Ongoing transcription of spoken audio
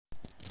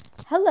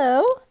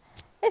Hello.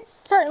 It's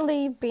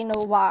certainly been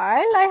a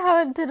while. I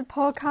haven't did a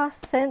podcast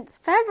since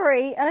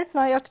February and it's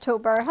now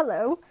October.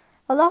 Hello.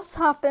 A lot's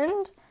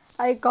happened.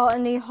 I got a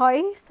new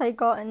house. I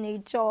got a new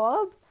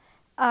job.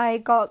 I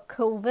got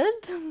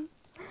COVID.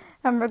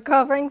 I'm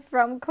recovering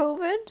from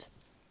COVID.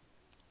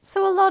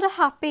 So a lot of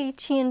happy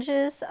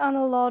changes and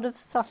a lot of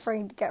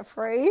suffering to get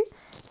through,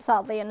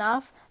 sadly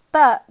enough.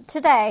 But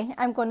today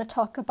I'm going to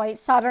talk about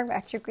Saturn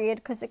retrograde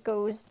because it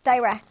goes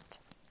direct.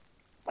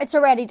 It's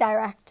already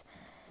direct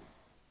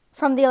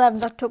from the 11th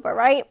of October,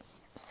 right?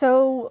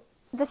 So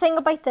the thing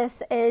about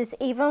this is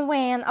even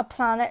when a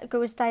planet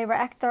goes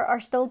direct, there are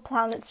still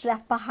planets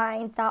left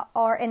behind that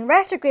are in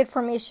retrograde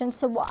formation.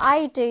 So what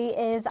I do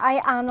is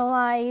I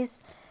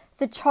analyse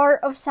the chart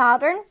of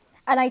Saturn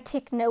and I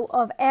take note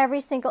of every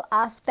single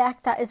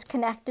aspect that is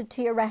connected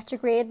to your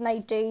retrograde, and I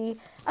do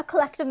a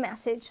collective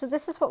message. So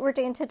this is what we're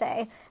doing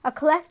today, a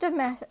collective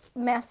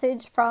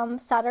message from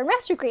Saturn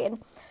retrograde.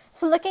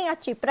 So looking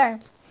at Jupiter,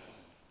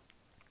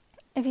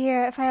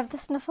 if I have the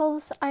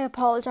sniffles, I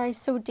apologise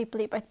so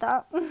deeply about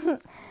that.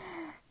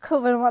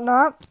 COVID and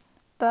whatnot.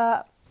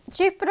 But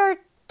Jupiter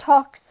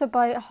talks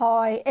about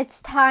how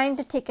it's time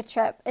to take a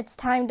trip. It's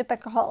time to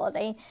book a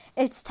holiday.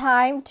 It's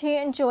time to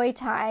enjoy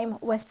time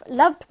with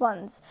loved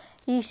ones.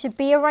 You should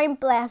be around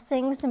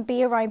blessings and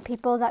be around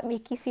people that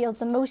make you feel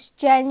the most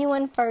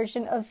genuine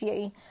version of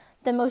you.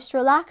 The most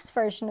relaxed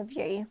version of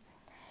you.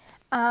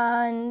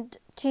 And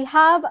to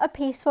have a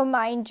peaceful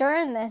mind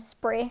during this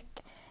break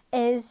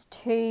is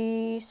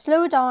to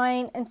slow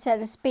down instead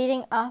of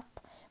speeding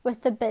up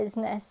with the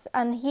business.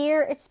 And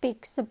here it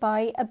speaks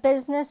about a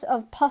business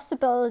of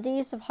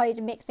possibilities of how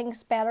to make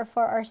things better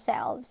for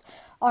ourselves,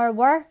 our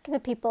work, the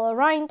people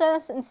around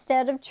us,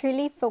 instead of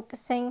truly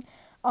focusing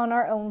on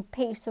our own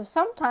peace. So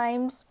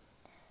sometimes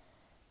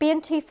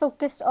being too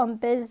focused on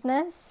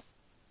business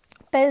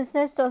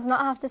does not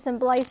have to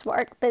symbolize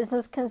work.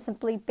 Business can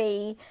simply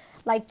be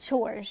like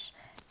chores.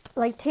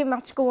 Like too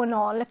much going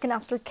on, looking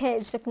after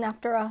kids, looking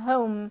after a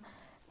home,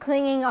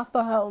 cleaning up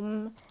a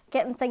home,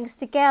 getting things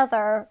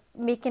together,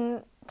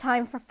 making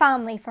time for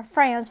family, for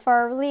friends, for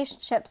our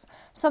relationships.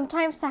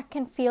 Sometimes that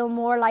can feel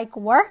more like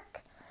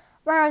work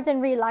rather than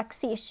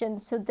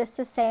relaxation. So this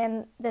is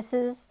saying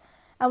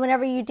and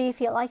whenever you do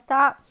feel like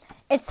that,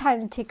 it's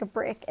time to take a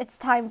break. It's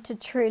time to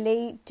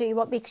truly do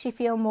what makes you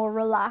feel more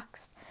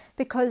relaxed.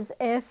 Because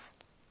if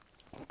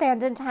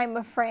spending time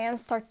with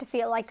friends start to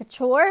feel like a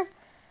chore,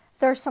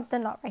 there's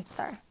something not right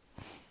there.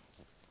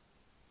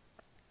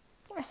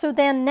 So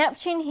then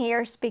Neptune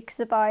here speaks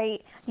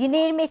about you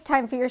need to make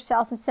time for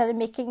yourself instead of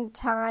making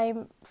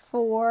time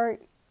for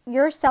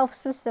yourself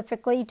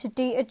specifically to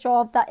do a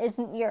job that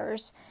isn't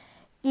yours.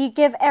 You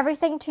give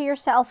everything to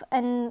yourself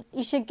and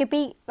you should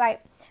be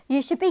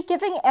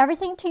giving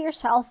everything to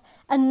yourself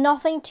and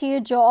nothing to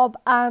your job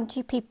and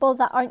to people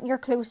that aren't your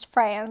close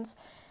friends.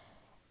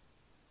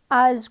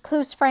 As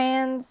close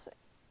friends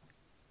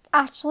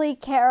actually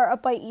care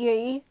about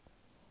you.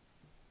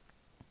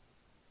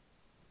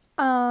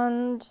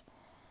 And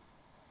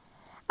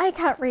I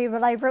can't read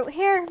what I wrote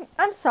here.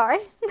 I'm sorry.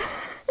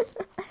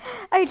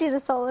 I do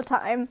this all the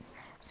time.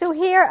 So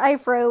here I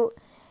wrote,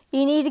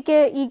 you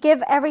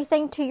give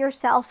everything to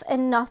yourself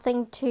and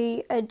nothing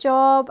to a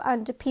job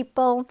and to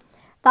people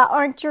that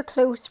aren't your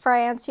close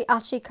friends who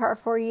actually care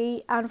for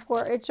you, and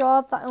for a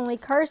job that only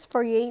cares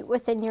for you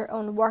within your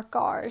own work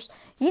hours.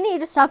 You need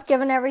to stop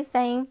giving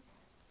everything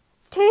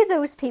to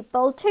those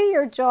people, to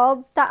your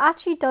job that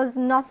actually does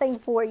nothing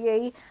for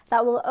you,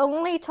 that will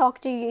only talk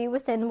to you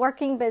within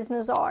working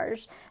business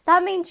hours.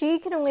 That means you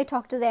can only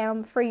talk to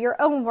them for your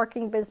own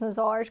working business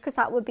hours, because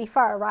that would be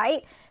fair,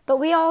 right? But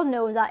we all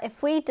know that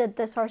if we did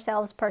this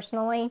ourselves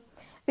personally,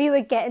 we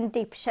would get in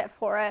deep shit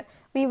for it.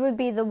 We would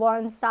be the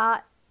ones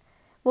that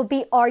would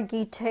be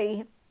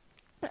argued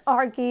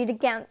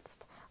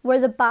against. We're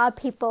the bad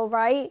people,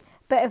 right?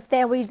 But if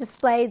then we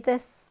displayed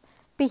this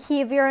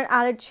behaviour and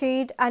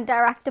attitude and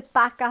direct it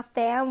back at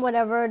them,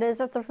 whatever it is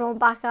that they're throwing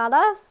back at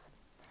us,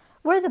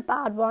 we're the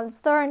bad ones.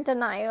 They're in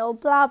denial,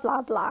 blah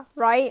blah blah,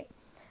 right?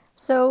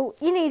 So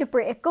you need a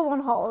break, go on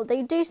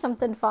holiday, do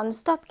something fun,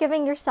 stop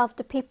giving yourself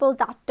to people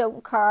that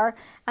don't care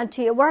and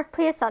to your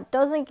workplace that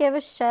doesn't give a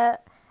shit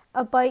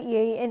about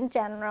you in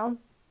general,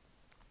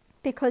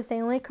 because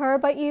they only care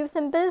about you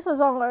within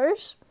business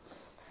hours.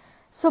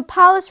 So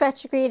Pallas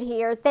retrograde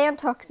here then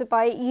talks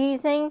about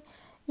using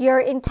your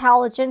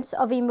intelligence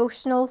of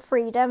emotional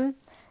freedom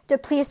to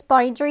place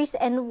boundaries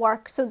in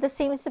work. So this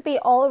seems to be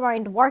all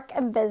around work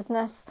and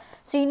business.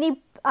 So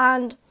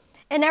and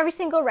in every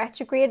single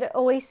retrograde, it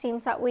always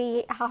seems that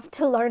we have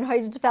to learn how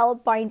to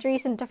develop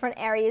boundaries in different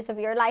areas of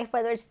your life,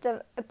 whether it's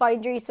the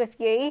boundaries with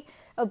you,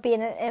 of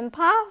being an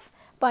empath,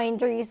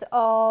 boundaries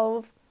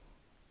of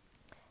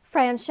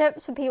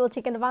friendships with people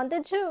taking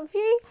advantage of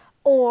you,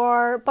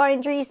 or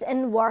boundaries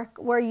in work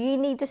where you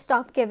need to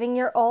stop giving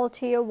your all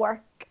to your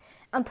work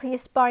and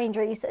place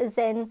boundaries, as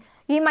in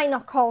you might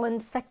not call in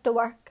sick to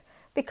work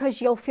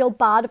because you'll feel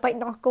bad about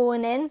not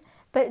going in,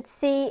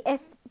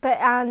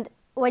 and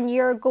when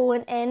you're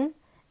going in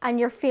and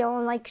you're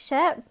feeling like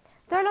shit,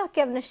 they're not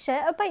giving a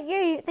shit about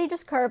you. They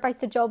just care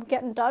about the job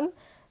getting done.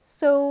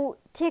 So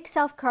take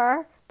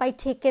self-care by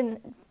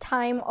taking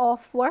time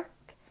off work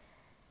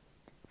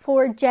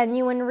for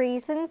genuine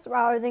reasons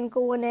rather than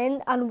going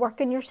in and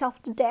working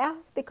yourself to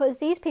death, because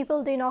these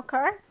people do not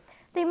care.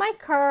 They might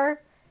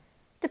care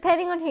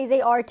depending on who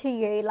they are to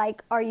you.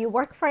 Like, are you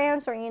work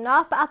friends or are you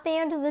not? But at the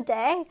end of the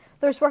day,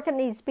 there's work that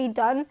needs to be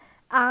done,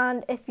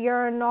 and if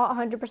you're not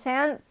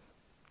 100%,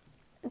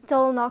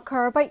 they'll not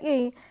care about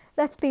you.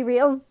 Let's be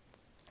real.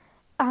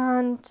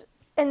 And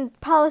in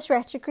Pallas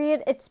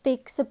Retrograde, it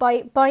speaks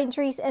about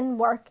boundaries in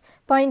work,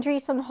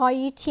 boundaries on how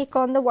you take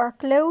on the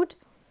workload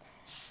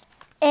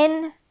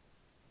in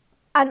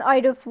and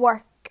out of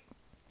work.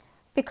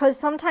 Because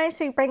sometimes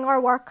we bring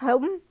our work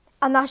home,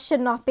 and that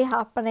should not be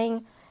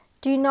happening.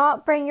 Do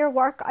not bring your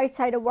work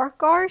outside of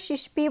work hours. You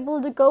should be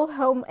able to go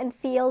home and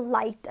feel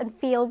light and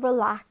feel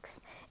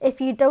relaxed. If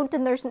you don't,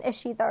 then there's an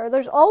issue there.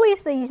 There's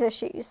always these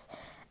issues.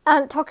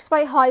 And it talks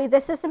about how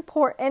this is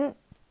important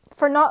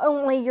for not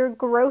only your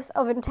growth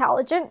of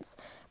intelligence,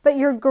 but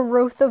your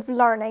growth of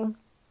learning.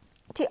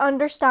 To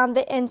understand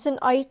the ins and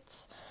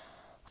outs,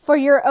 for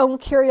your own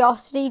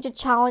curiosity, to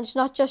challenge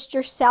not just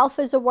yourself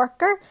as a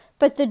worker,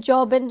 but the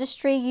job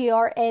industry you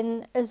are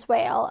in as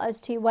well, as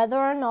to whether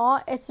or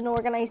not it's an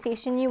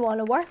organisation you want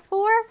to work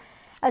for,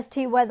 as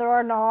to whether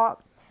or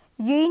not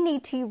you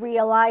need to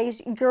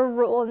realise your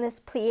role in this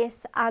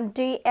place and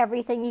do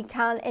everything you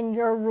can in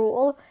your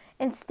role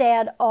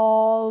instead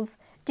of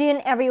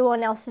doing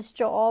everyone else's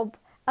job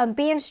and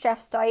being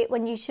stressed out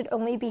when you should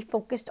only be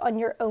focused on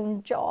your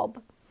own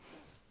job.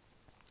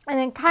 And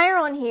then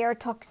Chiron here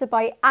talks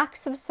about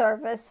acts of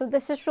service. So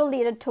this is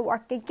related to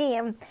work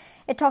again.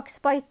 It talks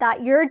about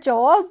that your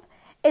job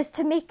is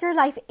to make your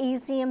life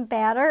easy and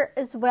better,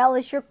 as well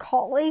as your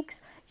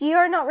colleagues. You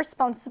are not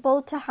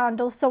responsible to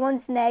handle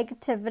someone's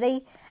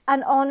negativity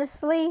and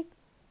honestly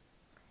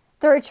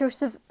their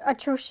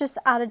atrocious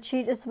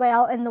attitude as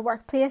well in the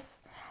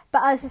workplace.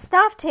 But as a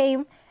staff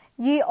team,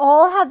 you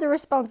all have the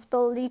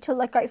responsibility to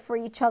look out for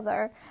each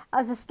other.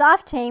 As a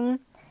staff team,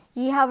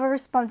 you have a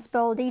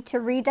responsibility to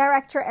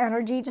redirect your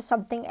energy to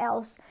something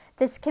else.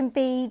 This can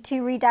be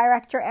to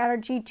redirect your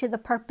energy to the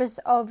purpose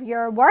of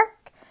your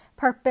work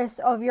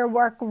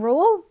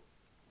role.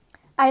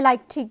 I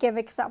like to give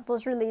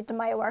examples related to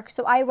my work.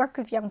 So I work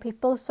with young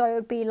people, so I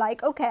would be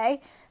like, okay,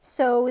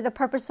 so the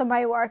purpose of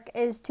my work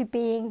is to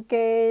be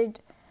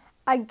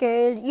a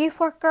good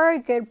youth worker, a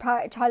good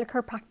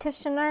childcare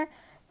practitioner,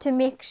 to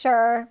make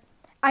sure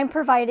I'm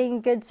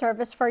providing good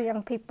service for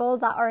young people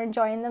that are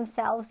enjoying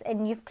themselves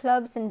in youth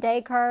clubs and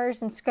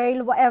daycares and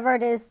school, whatever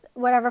it is,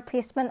 whatever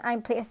placement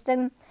I'm placed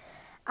in.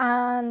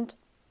 And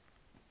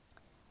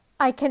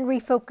I can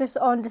refocus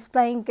on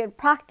displaying good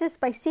practice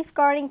by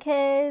safeguarding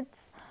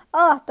kids,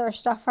 all that other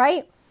stuff,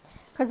 right?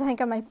 Because I think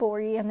I might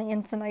bore you in the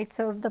ins and outs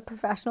of the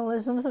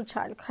professionalisms of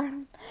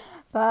childcare.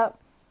 But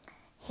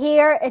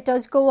here it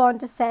does go on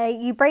to say,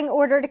 you bring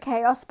order to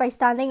chaos by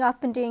standing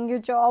up and doing your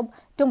job.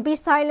 Don't be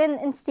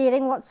silent in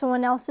stating what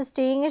someone else is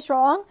doing is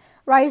wrong.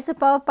 Rise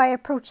above by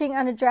approaching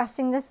and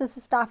addressing this as a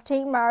staff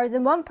team rather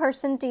than one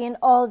person doing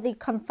all the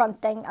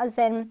confronting. As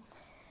in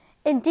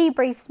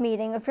debriefs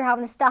meeting, if you're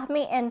having a staff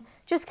meeting,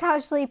 just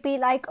casually be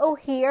like, oh,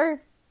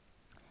 here,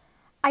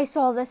 I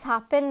saw this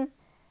happen.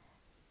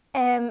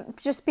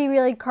 Just be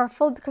really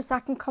careful, because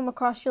that can come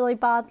across really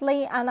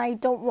badly, and I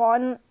don't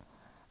want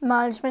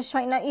management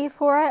shouting at you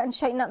for it and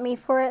shouting at me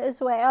for it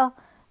as well.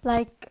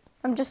 Like,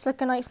 I'm just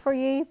looking out for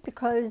you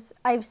because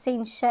I've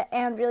seen shit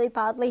end really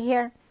badly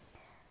here.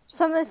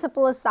 Something as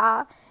simple as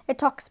that. It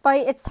talks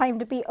about it's time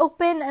to be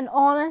open and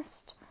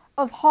honest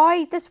of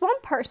how this one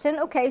person,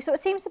 okay, so it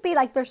seems to be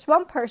like there's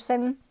one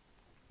person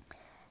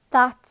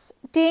that's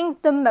doing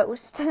the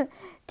most,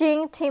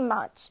 doing too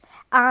much,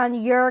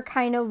 and you're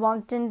kind of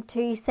wanting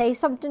to say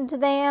something to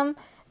them,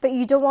 but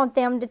you don't want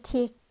them to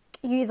take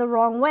you the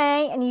wrong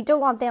way, and you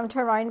don't want them to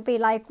turn around and be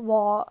like,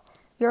 what,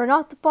 you're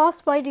not the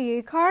boss, why do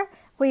you care?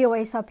 We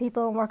always have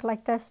people in work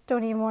like this,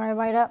 don't even worry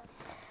about it.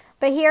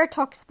 But here it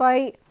talks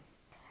about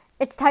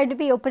it's time to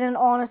be open and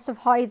honest of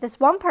how this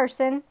one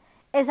person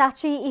is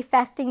actually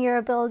affecting your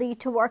ability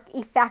to work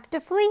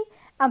effectively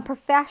and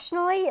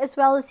professionally as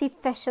well as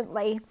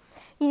efficiently.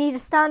 You need to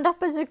stand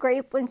up as a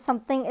group when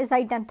something is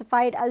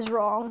identified as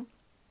wrong,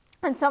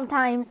 and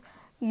sometimes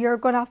you're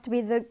going to have to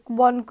be the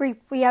one group.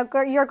 You're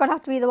going to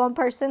have to be the one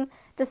person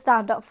to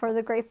stand up for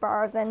the group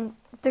rather than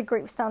the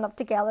group stand up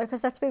together.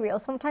 Because let's be real,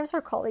 sometimes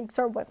our colleagues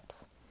are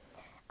wimps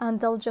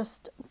and they'll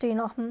just do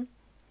nothing.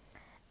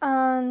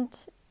 And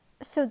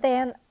so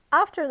then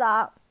after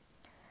that,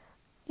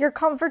 your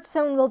comfort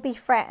zone will be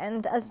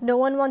threatened as no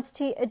one wants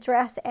to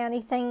address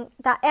anything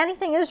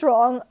is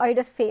wrong out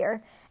of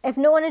fear. If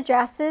no one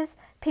addresses,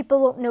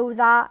 people won't know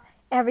that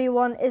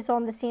everyone is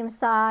on the same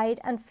side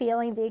and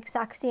feeling the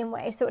exact same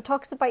way. So it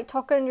talks about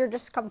talking your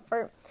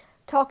discomfort.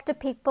 Talk to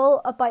people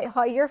about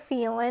how you're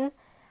feeling,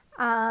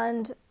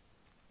 and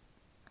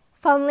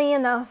funnily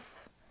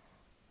enough,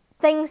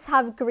 things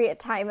have great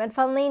time. And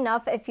funnily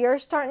enough, if you're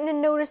starting to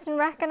notice and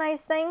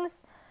recognize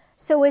things,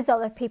 so is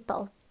other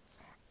people.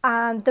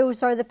 and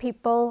those are the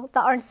people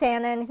that aren't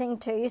saying anything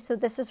to you. So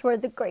this is where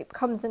the group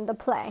comes into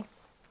play.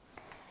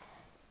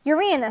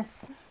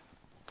 Uranus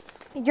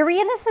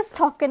is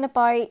talking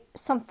about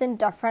something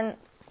different.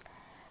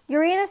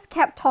 Uranus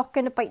kept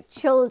talking about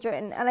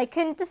children, and I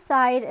couldn't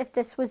decide if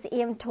this was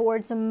aimed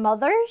towards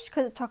mothers,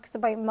 because it talks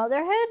about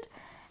motherhood.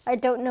 I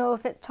don't know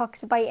if it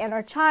talks about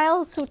inner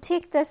child, so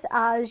take this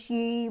as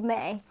you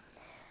may.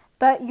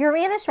 But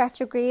Uranus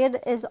retrograde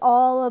is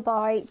all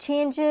about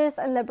changes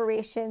and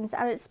liberations,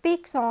 and it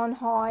speaks on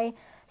how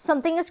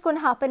something is going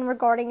to happen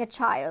regarding a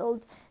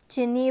child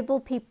to enable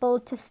people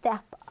to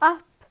step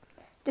up,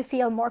 to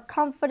feel more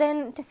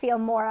confident, to feel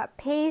more at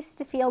peace,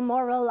 to feel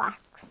more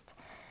relaxed.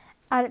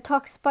 And it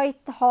talks about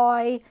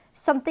how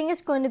something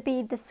is going to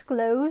be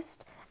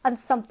disclosed and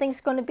something's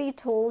going to be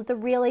told to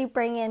really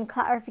bring in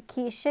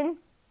clarification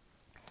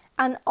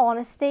and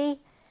honesty,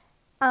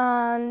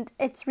 and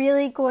it's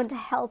really going to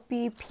help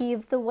you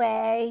pave the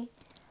way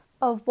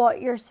of what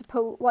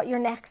your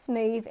next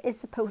move is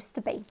supposed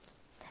to be.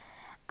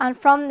 And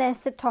from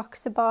this, it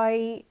talks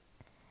about,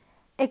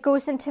 it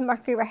goes into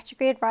Mercury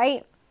retrograde,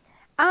 right?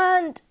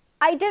 And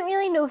I didn't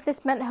really know if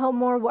this meant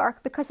home or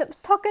work, because it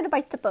was talking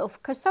about the both.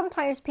 Because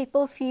sometimes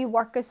people view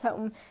work as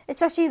home,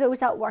 especially those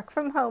that work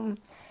from home.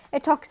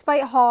 It talks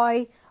about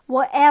how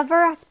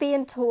whatever is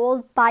being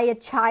told by a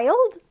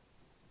child,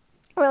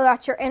 whether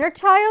that's your inner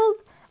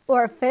child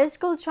or a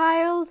physical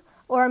child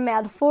or a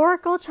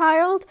metaphorical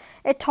child,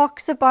 it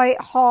talks about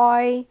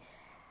how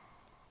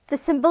the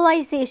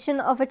symbolization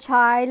of a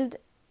child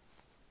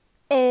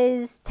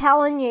is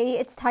telling you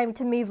it's time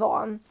to move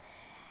on.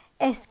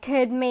 It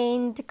could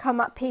mean to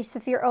come at peace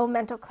with your own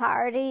mental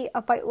clarity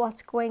about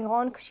what's going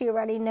on, because you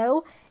already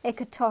know. It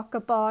could talk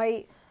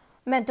about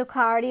mental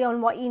clarity on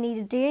what you need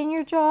to do in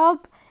your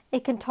job.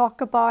 It can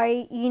talk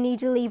about you need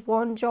to leave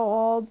one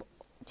job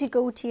to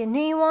go to a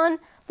new one.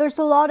 There's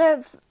a lot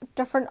of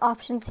different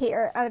options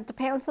here, and it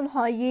depends on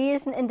how you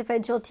as an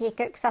individual take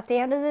it, because at the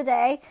end of the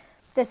day,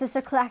 this is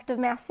a collective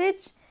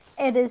message.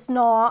 It is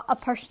not a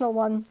personal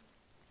one.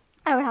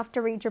 I would have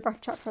to read your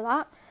birth chart for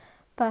that.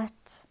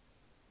 But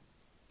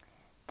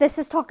this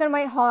is talking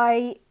about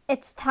how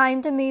it's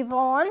time to move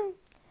on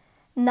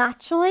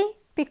naturally,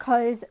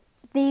 because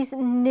these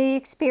new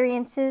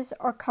experiences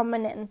are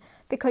coming in,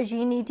 because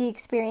you need to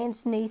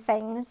experience new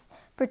things,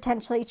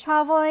 potentially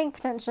traveling,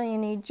 potentially a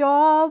new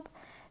job,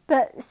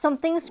 but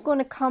something's going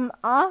to come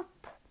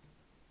up,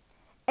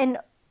 and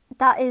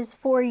that is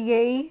for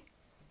you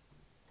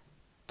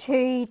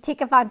to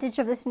take advantage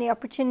of this new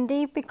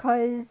opportunity,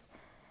 because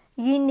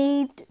you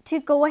need to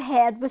go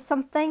ahead with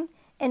something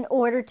in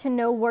order to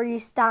know where you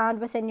stand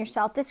within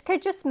yourself. This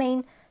could just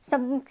mean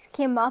something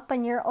came up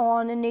and you're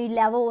on a new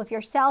level of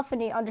yourself, a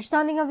new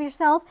understanding of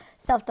yourself,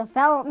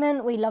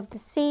 self-development, we love to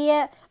see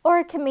it. Or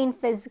it can mean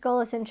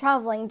physical, as in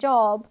travelling,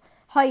 job,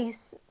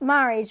 house,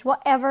 marriage,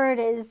 whatever it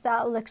is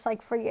that looks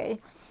like for you.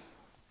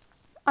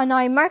 And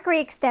now Mercury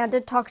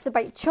Extended talks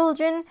about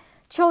children.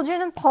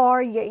 Children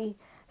empower you.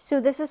 So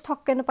this is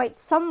talking about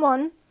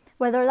someone,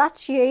 whether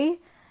that's you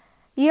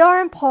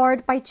are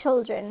empowered by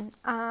children.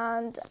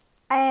 And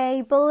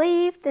I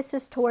believe this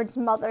is towards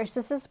mothers.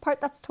 This is the part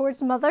that's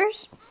towards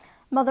mothers,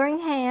 mothering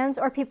hands,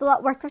 or people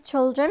that work with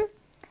children,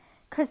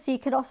 because you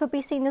could also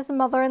be seen as a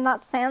mother in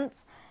that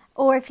sense.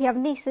 Or if you have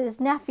nieces,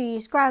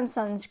 nephews,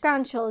 grandsons,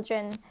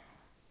 grandchildren,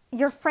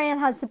 your friend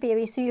has a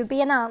baby, so you'd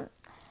be an aunt.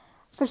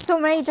 There's so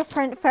many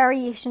different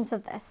variations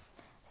of this,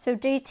 so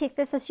do take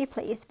this as you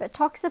please. But it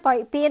talks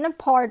about being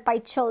empowered by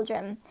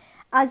children.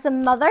 As a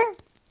mother,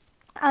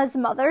 as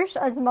mothers,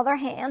 as a mother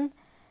hen,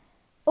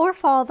 or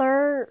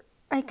father,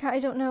 I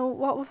don't know,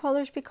 what would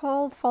fathers be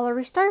called? Father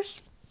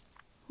roosters?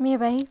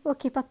 Maybe. We'll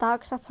keep at that,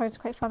 because that sounds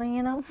quite funny,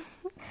 you know.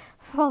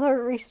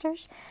 Father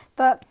roosters.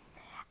 But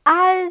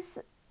as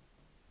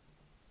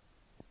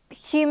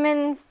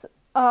humans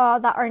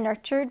that are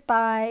nurtured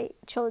by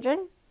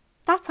children,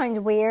 that sounds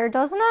weird,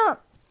 doesn't it?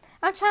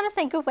 I'm trying to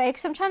think of ways,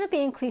 because I'm trying to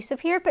be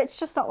inclusive here, but it's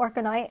just not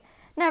working out.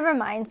 Never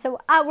mind. So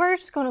we're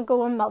just going to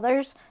go on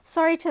mothers.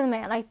 Sorry to the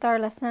men out there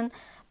listening,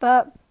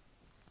 but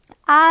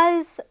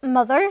as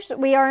mothers,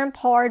 we are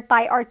empowered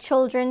by our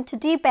children to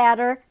do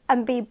better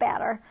and be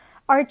better.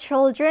 Our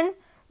children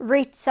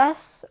roots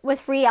us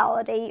with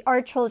reality.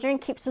 Our children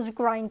keeps us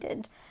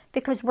grounded,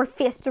 because we're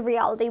faced with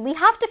reality. We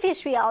have to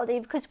face reality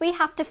because we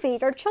have to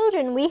feed our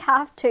children. We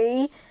have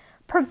to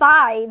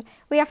provide.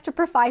 We have to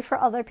provide for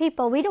other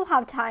people. We don't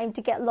have time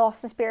to get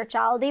lost in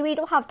spirituality. We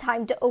don't have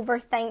time to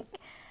overthink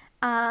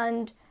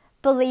and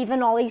believe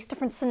in all these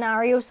different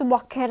scenarios and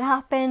what could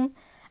happen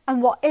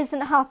and what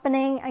isn't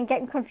happening, and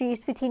getting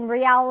confused between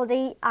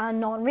reality and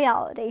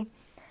non-reality.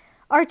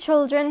 Our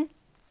children,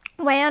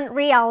 when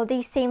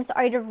reality seems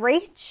out of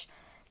reach,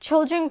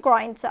 children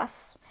grounds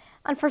us.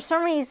 And for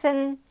some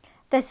reason,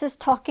 this is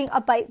talking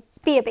about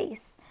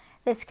babies.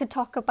 This could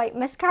talk about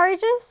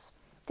miscarriages.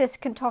 This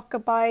can talk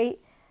about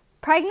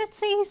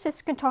pregnancies.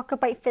 This can talk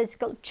about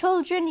physical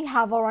children you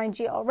have around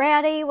you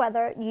already,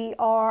 whether you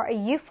are a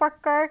youth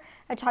worker,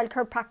 a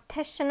childcare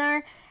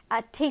practitioner,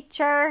 a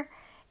teacher,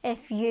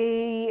 if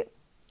you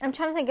I'm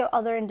trying to think of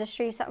other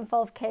industries that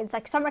involve kids,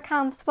 like summer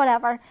camps,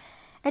 whatever.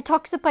 It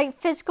talks about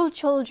physical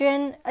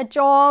children, a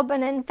job,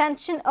 an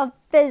invention of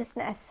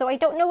business. So I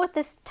don't know what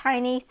this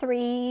tiny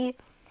 3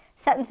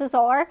 sentences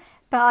are,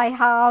 but I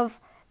have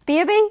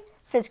baby,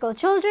 physical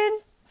children,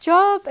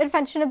 job,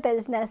 invention of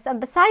business. And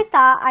beside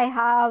that, I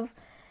have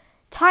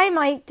time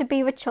out to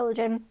be with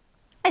children.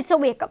 It's a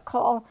wake-up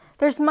call.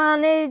 There's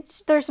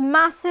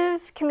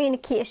massive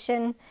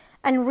communication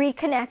and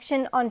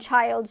reconnection on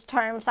child's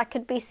terms that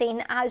could be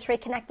seen as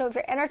reconnecting with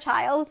your inner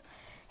child.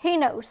 Who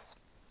knows?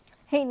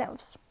 Who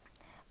knows?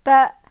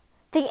 But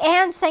the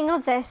end thing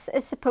of this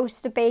is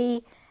supposed to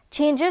be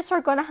changes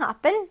are going to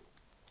happen.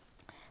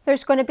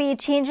 There's going to be a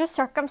change of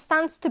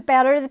circumstance to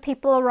better the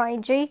people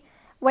around you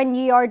when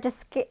you are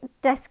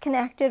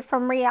disconnected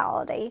from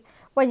reality.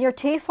 When you're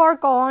too far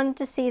gone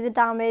to see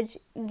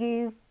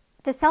the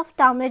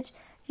self-damage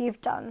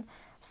you've done.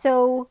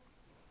 So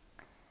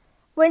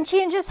when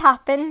changes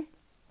happen,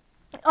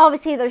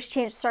 obviously there's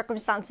changed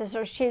circumstances,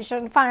 there's changed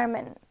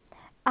environment,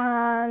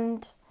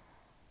 and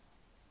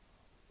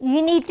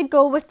you need to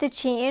go with the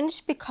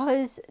change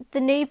because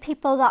the new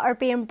people that are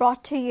being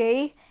brought to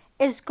you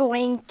is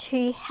going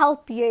to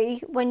help you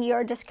when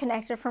you're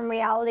disconnected from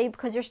reality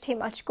because there's too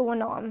much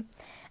going on.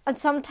 And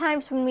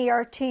sometimes when we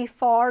are too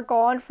far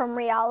gone from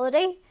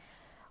reality,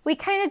 we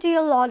kind of do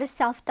a lot of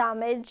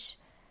self-damage,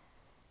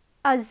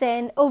 as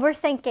in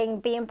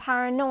overthinking, being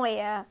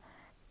paranoia,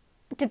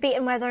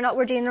 debating whether or not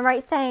we're doing the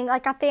right thing.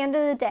 Like at the end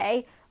of the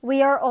day,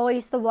 we are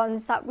always the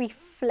ones that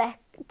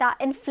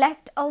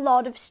inflict a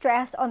lot of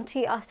stress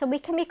onto us, and we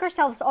can make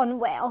ourselves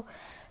unwell.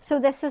 So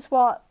this is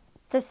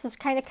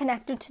kind of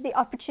connected to the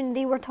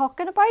opportunity we're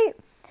talking about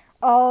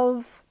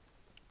of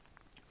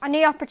a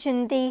new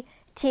opportunity.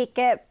 Take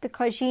it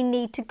because you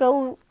need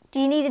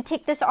to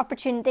take this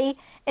opportunity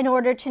in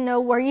order to know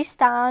where you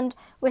stand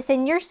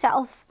within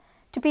yourself,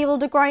 to be able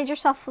to ground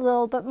yourself a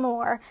little bit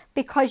more,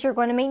 because you're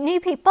going to meet new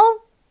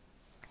people.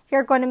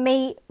 You're going to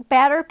meet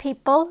better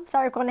people that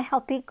are going to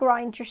help you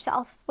ground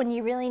yourself when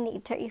you really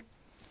need to.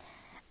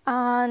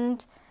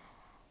 And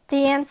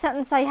the end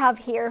sentence I have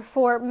here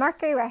for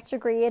Mercury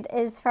retrograde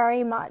is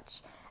very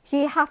much,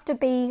 you have to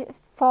be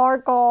far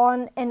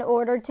gone in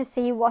order to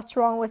see what's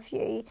wrong with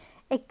you.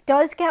 It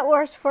does get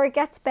worse before it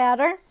gets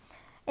better.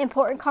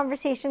 Important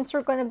conversations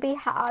are going to be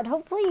had.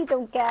 Hopefully you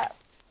don't get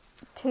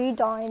too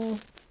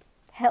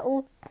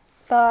downhill,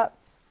 but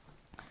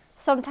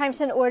sometimes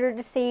in order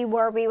to see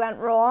where we went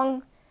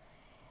wrong,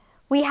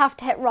 we have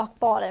to hit rock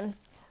bottom.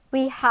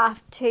 We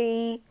have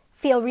to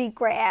feel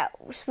regret.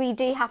 We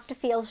do have to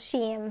feel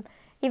shame.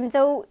 Even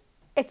though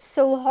it's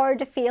so hard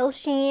to feel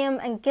shame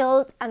and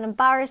guilt and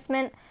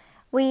embarrassment,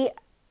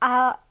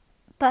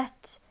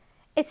 but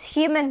it's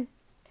human,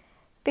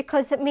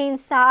 because it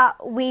means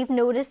that we've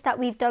noticed that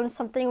we've done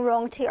something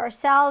wrong to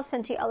ourselves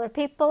and to other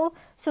people.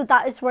 So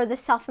that is where the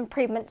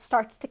self-improvement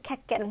starts to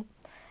kick in,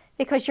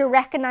 because you're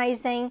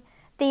recognizing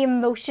the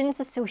emotions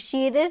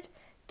associated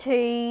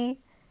to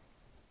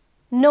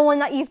knowing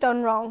that you've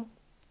done wrong.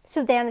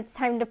 So then it's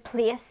time to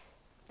place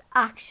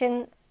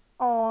action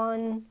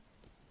on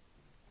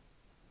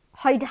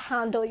how to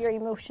handle your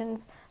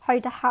emotions, how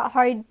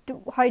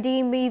do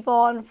you move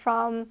on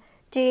from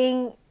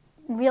doing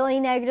really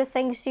negative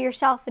things to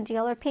yourself and to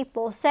other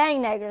people,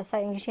 saying negative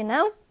things, you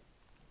know.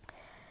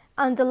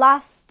 And the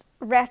last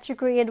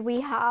retrograde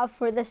we have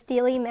for this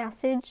daily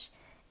message,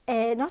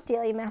 not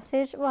daily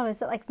message, what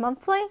is it, like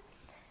monthly?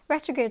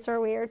 Retrogrades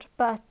are weird,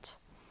 but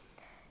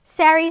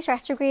Ceres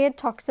retrograde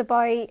talks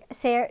about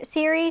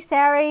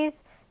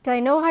Ceres. Do I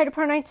know how to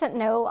pronounce it?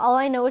 No. All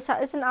I know is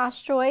that it's an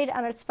asteroid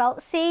and it's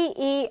spelled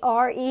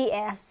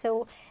Ceres.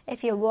 So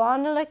if you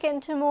want to look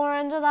more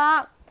into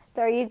that,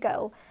 there you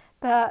go.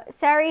 But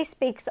Ceres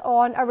speaks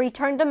on a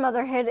return to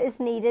motherhood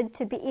is needed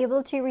to be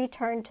able to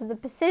return to the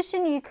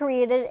position you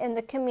created in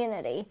the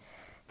community.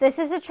 This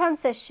is a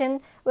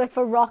transition with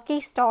a rocky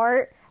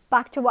start,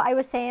 back to what I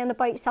was saying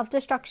about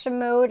self-destruction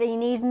mode, and you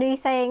need new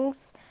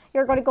things.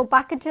 You're going to go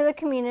back into the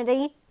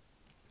community.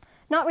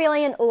 Not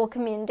really an old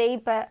community,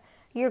 but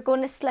you're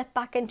going to slip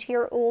back into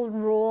your old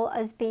role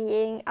as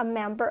being a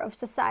member of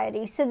society,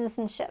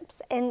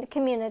 citizenships in the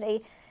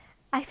community.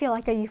 I feel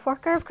like a youth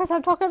worker because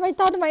I'm talking about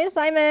that in my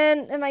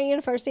assignment, in my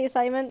university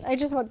assignment. I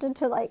just wanted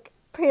to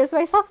praise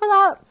myself for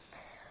that.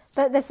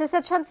 But this is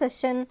a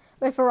transition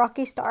with a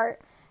rocky start.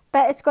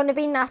 But it's going to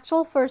be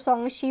natural for as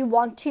long as you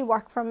want to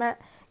work from it.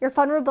 Your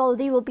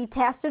vulnerability will be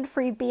tested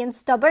for you being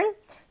stubborn.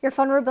 Your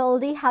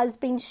vulnerability has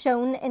been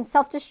shown in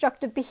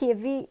self-destructive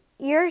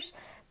behaviours,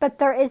 but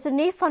there is a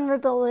new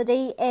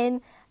vulnerability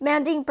in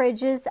mending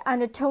bridges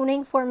and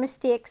atoning for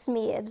mistakes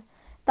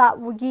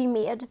that you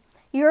made.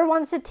 You were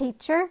once a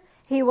teacher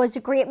who was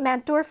a great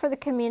mentor for the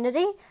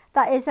community.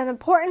 That is an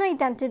important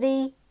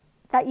identity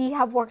that you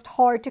have worked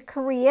hard to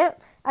create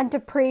and to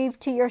prove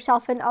to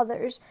yourself and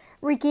others.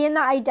 Regain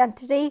that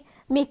identity,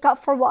 make up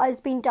for what has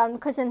been done,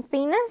 because in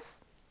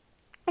Venus,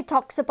 it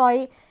talks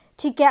about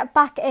to get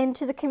back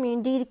into the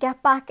community, to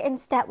get back in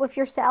step with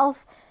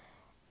yourself,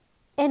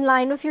 in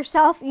line with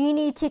yourself, you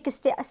need to take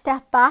a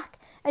step back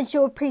and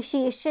show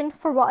appreciation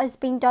for what has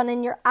been done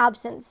in your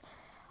absence.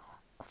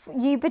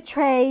 You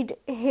betrayed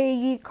who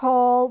you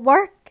call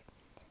work,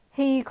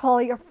 who you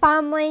call your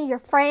family, your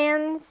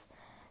friends.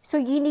 So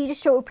you need to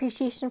show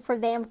appreciation for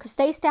them because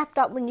they stepped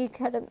up when you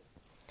couldn't.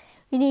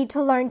 You need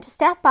to learn to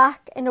step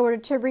back in order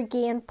to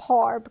regain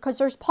power, because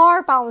there's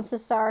power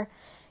balances there.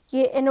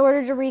 In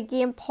order to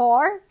regain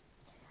power,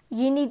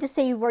 you need to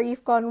see where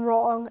you've gone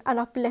wrong and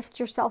uplift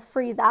yourself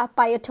through that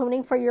by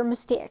atoning for your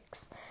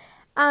mistakes.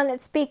 And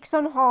it speaks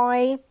on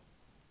how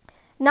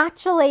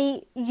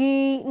naturally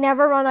you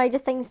never run out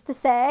of things to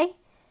say.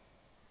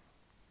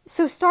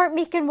 So start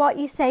making what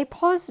you say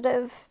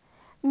positive.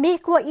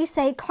 Make what you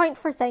say count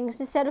for things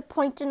instead of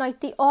pointing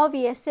out the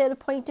obvious, instead of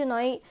pointing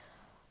out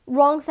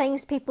wrong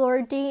things people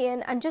are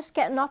doing and just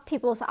getting up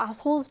people's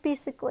assholes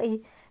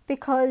basically.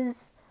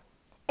 Because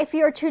if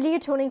you're truly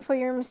atoning for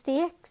your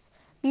mistakes,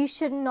 you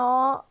should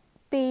not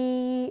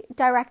be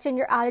directing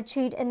your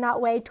attitude in that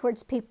way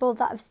towards people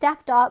that have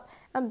stepped up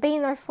and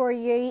been there for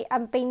you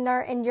and been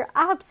there in your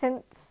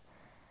absence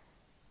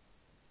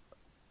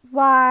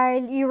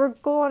while you were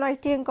going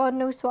out doing God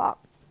knows what.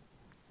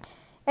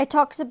 It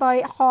talks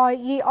about how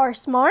you are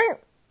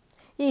smart,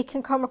 you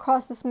can come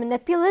across as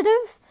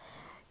manipulative,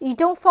 you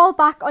don't fall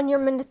back on your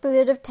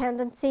manipulative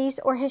tendencies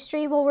or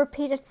history will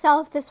repeat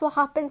itself. This will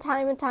happen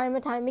time and time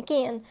and time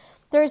again.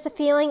 There is a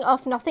feeling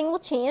of nothing will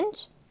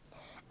change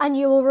and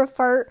you will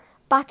revert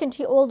back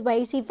into old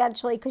ways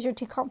eventually because you're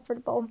too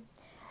comfortable.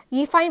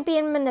 You find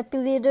being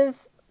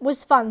manipulative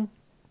was fun,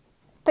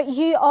 but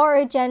you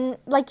are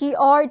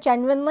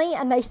genuinely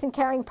a nice and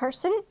caring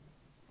person,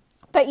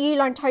 but you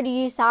learned how to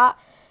use that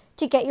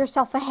to get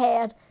yourself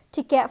ahead,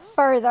 to get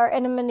further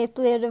in a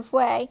manipulative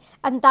way,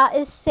 and that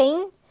is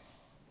seen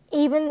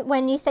even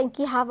when you think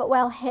you have it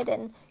well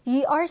hidden.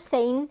 You are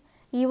seen,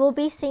 you will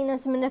be seen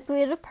as a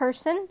manipulative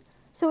person.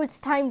 So it's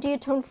time to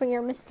atone for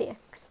your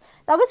mistakes.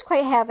 That was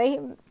quite heavy.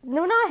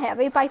 No, not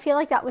heavy, but I feel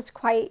like that was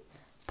quite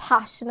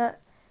passionate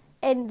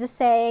into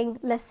saying,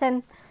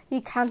 listen,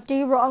 you can't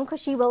do wrong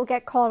because you will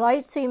get caught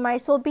out, so you might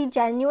as well be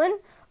genuine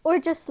or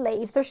just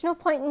leave. There's no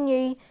point in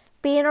you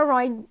being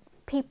around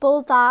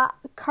people that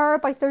care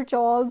about their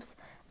jobs,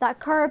 that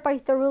care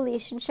about their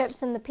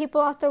relationships and the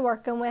people that they're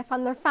working with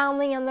and their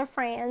family and their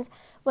friends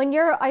when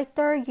you're out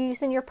there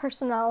using your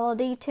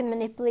personality to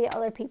manipulate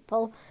other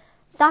people.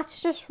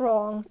 That's just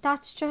wrong.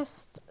 That's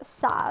just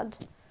sad.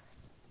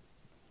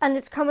 And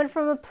it's coming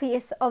from a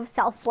place of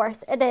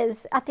self-worth. It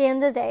is. At the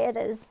end of the day, it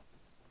is.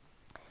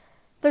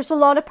 There's a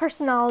lot of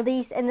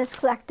personalities in this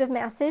collective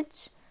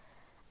message.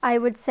 I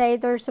would say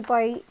there's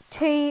about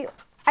 2.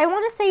 I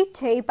want to say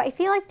 2, but I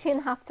feel like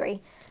 2.5,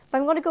 3. But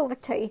I'm going to go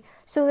with 2.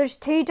 So there's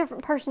 2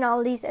 different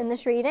personalities in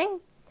this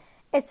reading.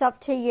 It's up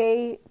to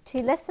you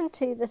to listen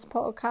to this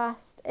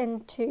podcast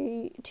and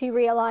to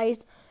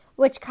realise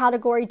which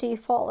category do you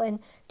fall in.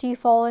 Do you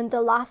fall in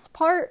the last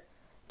part?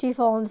 Do you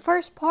fall in the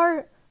first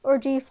part? Or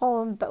do you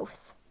fall in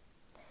both?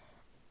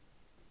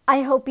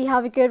 I hope you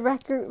have a good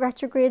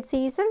retrograde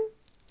season.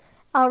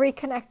 I'll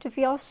reconnect with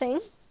you all soon.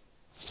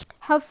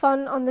 Have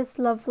fun on this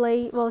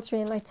lovely, well, it's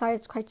raining outside,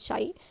 it's quite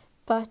shite,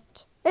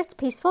 but it's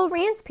peaceful.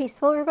 Rain's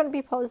peaceful. We're going to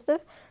be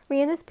positive.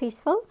 Rain is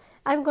peaceful.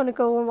 I'm going to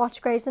go and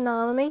watch Grey's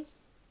Anatomy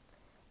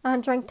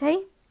and drink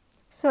tea.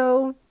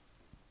 So,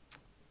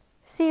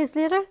 see you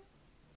later.